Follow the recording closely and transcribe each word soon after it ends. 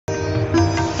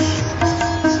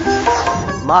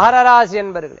மகர ராசி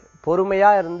என்பர்களே, பொறுமையா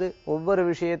இருந்து ஒவ்வொரு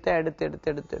விஷயத்தை எடுத்து எடுத்து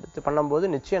எடுத்து எடுத்து பண்ணும்போது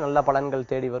நிச்சயம் நல்ல பலன்கள்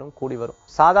தேடி வரும், கூடி வரும்.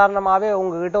 சாதாரணமாவே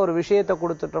உங்ககிட்ட ஒரு விஷயத்தை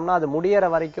கொடுத்துட்டோம்னா அது முடியற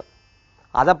வரைக்கும்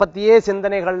அதை பத்தியே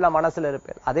சிந்தனைகள்ல மனசுல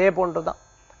இருப்பேன். அதே போன்றுதான்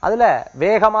அதுல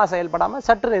வேகமா செயல்படாம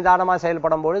சற்று நிதானமா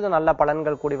செயல்படும் பொழுது நல்ல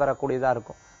பலன்கள் கூடி வரக்கூடியதா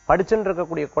இருக்கும். படிச்சுட்டு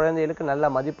இருக்கக்கூடிய குழந்தைகளுக்கு நல்ல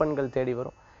மதிப்பெண்கள் தேடி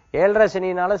வரும். 7.5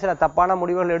 சனியினால சில தப்பான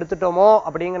முடிவுகள் எடுத்துட்டோமோ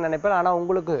அப்படிங்கிற நினைப்பேன். ஆனா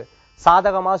உங்களுக்கு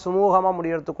சாதகமா சுமூகமா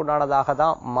முடியறதுக்கு உண்டானதாக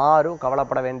தான் மாறும்.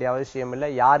 கவலைப்பட வேண்டிய அவசியம் இல்லை.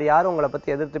 யார் யார் உங்களை பத்தி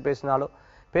எதிர்த்து பேசினாலும்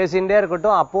பேசிகிட்டே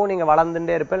இருக்கட்டும். அப்போ நீங்க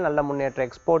வளர்ந்துட்டே இருப்பேன். நல்ல முன்னேற்றம்.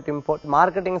 எக்ஸ்போர்ட் இம்போர்ட்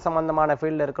மார்க்கெட்டிங் சம்பந்தமான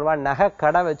ஃபீல்ட்ல இருக்கிறவா, நகை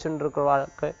கடை வச்சுட்டு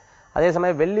இருக்கிறவாளுக்கு, அதே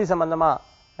சமயம் வெள்ளி சம்பந்தமா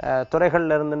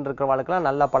துறைகள்ல இருந்துட்டு இருக்கிறவாளுக்கெல்லாம்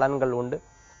நல்ல பலன்கள் உண்டு.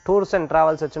 டூர்ஸ் அண்ட்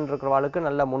டிராவல்ஸ் வச்சுட்டு இருக்கிறவாளுக்கு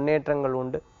நல்ல முன்னேற்றங்கள்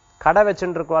உண்டு. கடை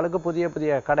வச்சுட்டு இருக்கிறவாளுக்கு புதிய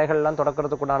புதிய கடைகள்லாம்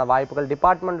தொடக்கிறதுக்கு உண்டான வாய்ப்புகள்,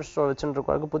 டிபார்ட்மெண்ட் ஸ்டோர் வச்சுட்டு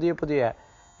இருக்கிறவாளுக்கு புதிய புதிய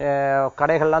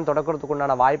கடைகள்லாம் தொடக்கிறதுக்கு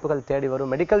உண்டான வாய்ப்புகள் தேடி வரும்.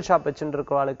 மெடிக்கல் ஷாப் வச்சுட்டு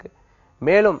இருக்கிறவாளுக்கு,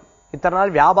 மேலும் இத்தனை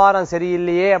நாள் வியாபாரம்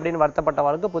சரியில்லையே அப்படின்னு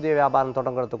வருத்தப்பட்டவாளுக்கு புதிய வியாபாரம்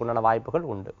தொடங்குறதுக்கு உண்டான வாய்ப்புகள்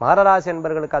உண்டு. மகர ராசி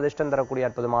என்பவர்களுக்கு அதிர்ஷ்டம் தரக்கூடிய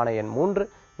அற்புதமான எண் 3,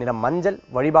 நிறம் மஞ்சள்.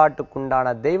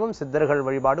 வழிபாட்டுக்குண்டான தெய்வம் சித்தர்கள்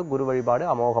வழிபாடு, குரு வழிபாடு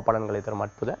அமோக பலன்களை தரும்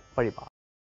அற்புத வழிபாடு.